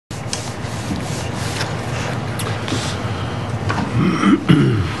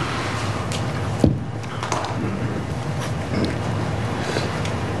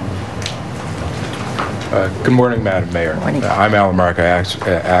Good morning, Madam Mayor. Morning. I'm Alan Mark. I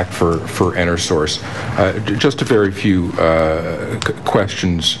act for EnerSource. Just a very few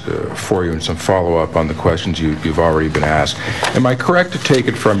questions for you and some follow-up on the questions you've already been asked. Am I correct to take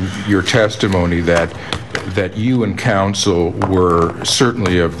it from your testimony that you and council were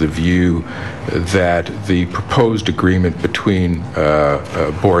certainly of the view that the proposed agreement between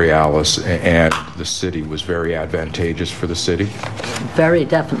Borealis and the city was very advantageous for the city? Very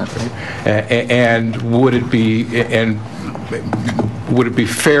definitely. And would it be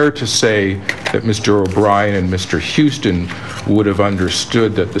fair to say that Mr. O'Brien and Mr. Houston would have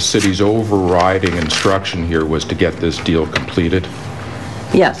understood that the city's overriding instruction here was to get this deal completed?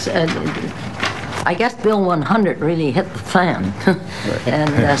 Yes. I guess Bill 100 really hit the fan,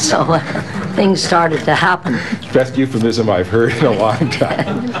 and so things started to happen. Best euphemism I've heard in a long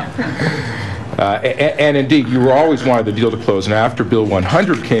time. And indeed, you were always wanted the deal to close, and after Bill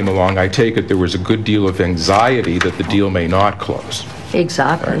 100 came along, I take it there was a good deal of anxiety that the deal may not close.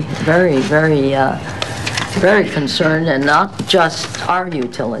 Exactly. Right. Very concerned, and not just our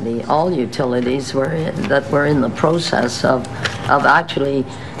utility. All utilities that were in the process of actually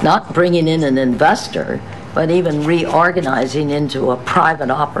not bringing in an investor, but even reorganizing into a private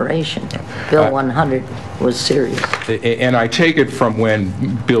operation. Bill 100 was serious. And I take it from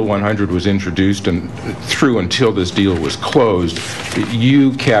when Bill 100 was introduced and through until this deal was closed,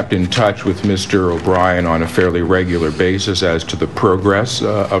 you kept in touch with Mr. O'Brien on a fairly regular basis as to the progress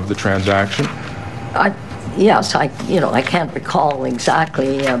of the transaction? Yes, I can't recall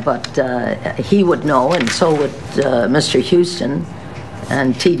exactly, but he would know, and so would Mr. Houston,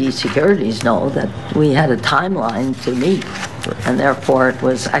 and TD Securities know that we had a timeline to meet, and therefore it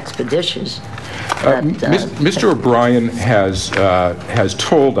was expeditious. Mr. O'Brien has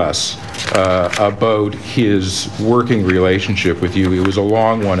told us about his working relationship with you. It was a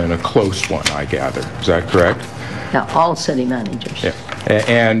long one and a close one, I gather. Is that correct? Yeah, all city managers. Yeah.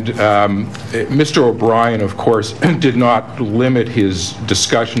 And Mr. O'Brien, of course, did not limit his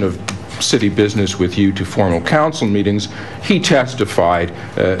discussion of city business with you to formal council meetings. He testified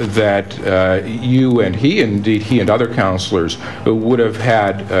that you and he, and indeed he and other councillors, would have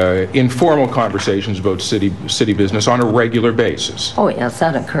had informal conversations about city business on a regular basis. Oh yes,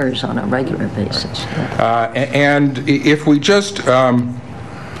 that occurs on a regular basis. Yeah. And if we just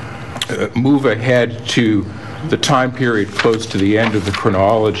move ahead to the time period close to the end of the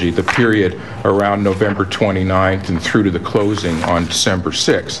chronology, the period around November 29th and through to the closing on December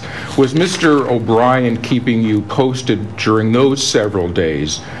 6th. Was Mr. O'Brien keeping you posted during those several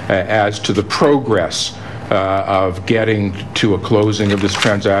days as to the progress of getting to a closing of this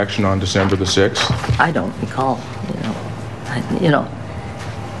transaction on December the 6th? I don't recall.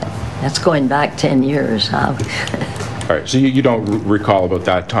 That's going back 10 years. All right, so you don't recall about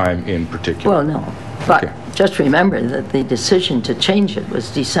that time in particular? Well, no. But okay. Just remember that the decision to change it was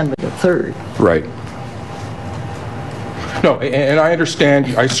December the 3rd. Right. No, and I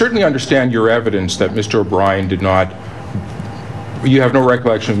certainly understand your evidence that Mr. O'Brien did not, you have no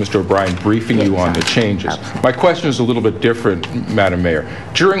recollection of Mr. O'Brien briefing you on the changes. Absolutely. My question is a little bit different, Madam Mayor.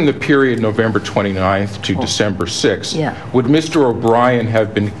 During the period November 29th to December 6th, would Mr. O'Brien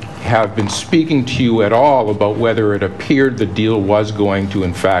have been speaking to you at all about whether it appeared the deal was going to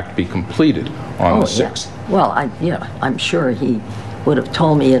in fact be completed on the 6th? Yeah. Well, I'm sure he would have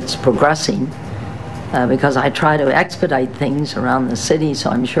told me it's progressing because I try to expedite things around the city, so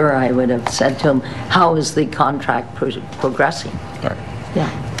I'm sure I would have said to him, how is the contract progressing? All right.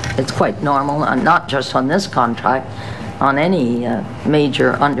 Yeah, it's quite normal, and not just on this contract, on any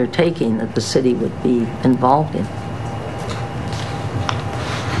major undertaking that the city would be involved in.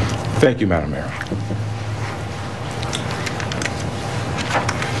 Thank you, Madam Mayor.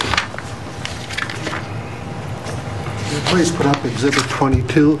 Please put up Exhibit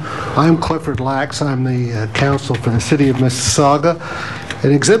 22. I'm Clifford Lax. I'm the counsel for the City of Mississauga.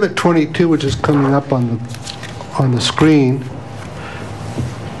 And Exhibit 22, which is coming up on the screen,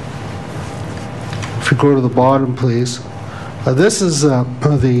 if you go to the bottom, please. This is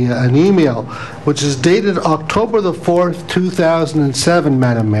an email which is dated October the 4th, 2007,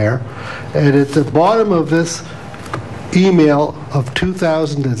 Madam Mayor. And at the bottom of this email of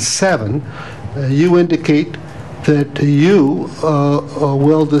 2007, you indicate that you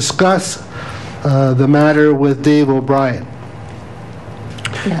will discuss the matter with Dave O'Brien.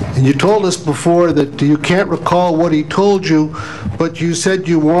 Yeah. And you told us before that you can't recall what he told you, but you said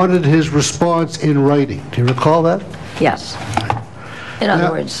you wanted his response in writing. Do you recall that? Yes. In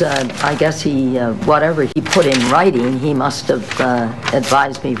other words, I guess he, whatever he put in writing, he must have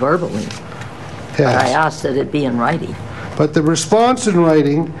advised me verbally. Yes. But I asked that it be in writing. But the response in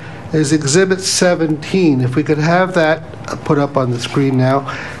writing is Exhibit 17. If we could have that put up on the screen now.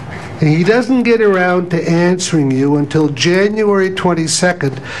 And he doesn't get around to answering you until January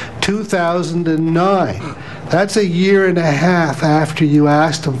 22nd, 2009. That's a year and a half after you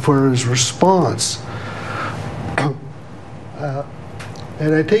asked him for his response.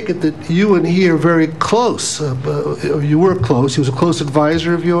 And I take it that you and he are very close. You were close. He was a close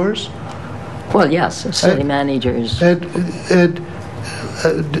advisor of yours? Well, yes, city managers. And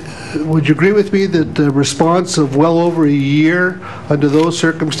would you agree with me that the response of well over a year under those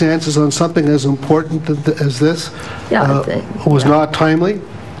circumstances on something as important as this was not timely?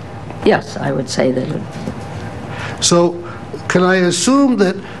 Yes, I would say that. So can I assume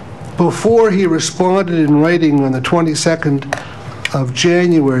that before he responded in writing on the 22nd of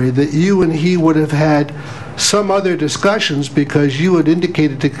January that you and he would have had some other discussions because you had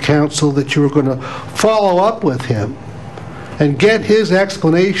indicated to council that you were going to follow up with him and get his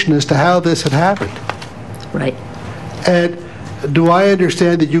explanation as to how this had happened? Right. And do I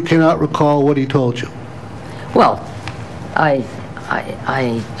understand that you cannot recall what he told you? Well,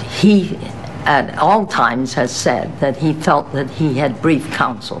 he at all times has said that he felt that he had briefed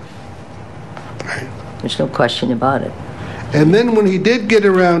council. Right. There's no question about it. And then when he did get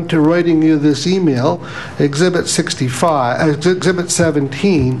around to writing you this email, Exhibit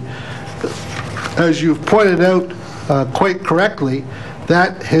 17, as you've pointed out quite correctly,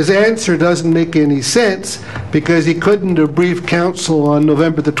 that his answer doesn't make any sense because he couldn't have briefed council on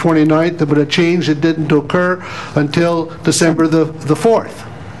November the 29th about a change that didn't occur until December the 4th.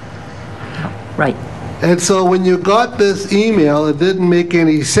 Right. And so when you got this email, it didn't make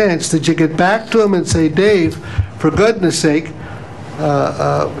any sense. Did you get back to him and say, Dave, for goodness sake,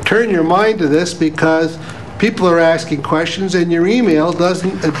 turn your mind to this because people are asking questions and your email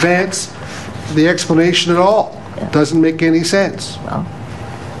doesn't advance the explanation at all. Yeah. It doesn't make any sense. Well,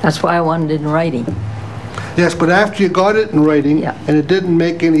 that's why I wanted it in writing. Yes, but after you got it in writing and it didn't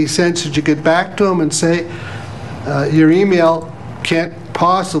make any sense, did you get back to him and say, your email can't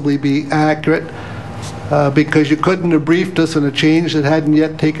possibly be accurate because you couldn't have briefed us on a change that hadn't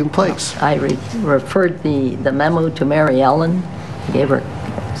yet taken place? I referred the memo to Mary Ellen, gave her,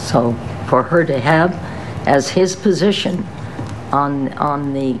 so for her to have as his position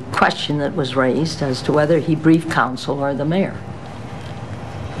on the question that was raised as to whether he briefed council or the mayor.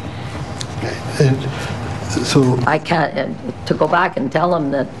 And so I can't, to go back and tell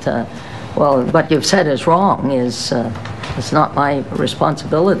him that, well, what you've said is wrong is it's not my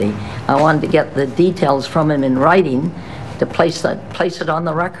responsibility. I wanted to get the details from him in writing to place it on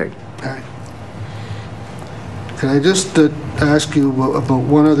the record. all right. Can I just ask you about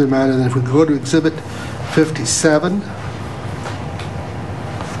one other matter? Then if we go to Exhibit 57.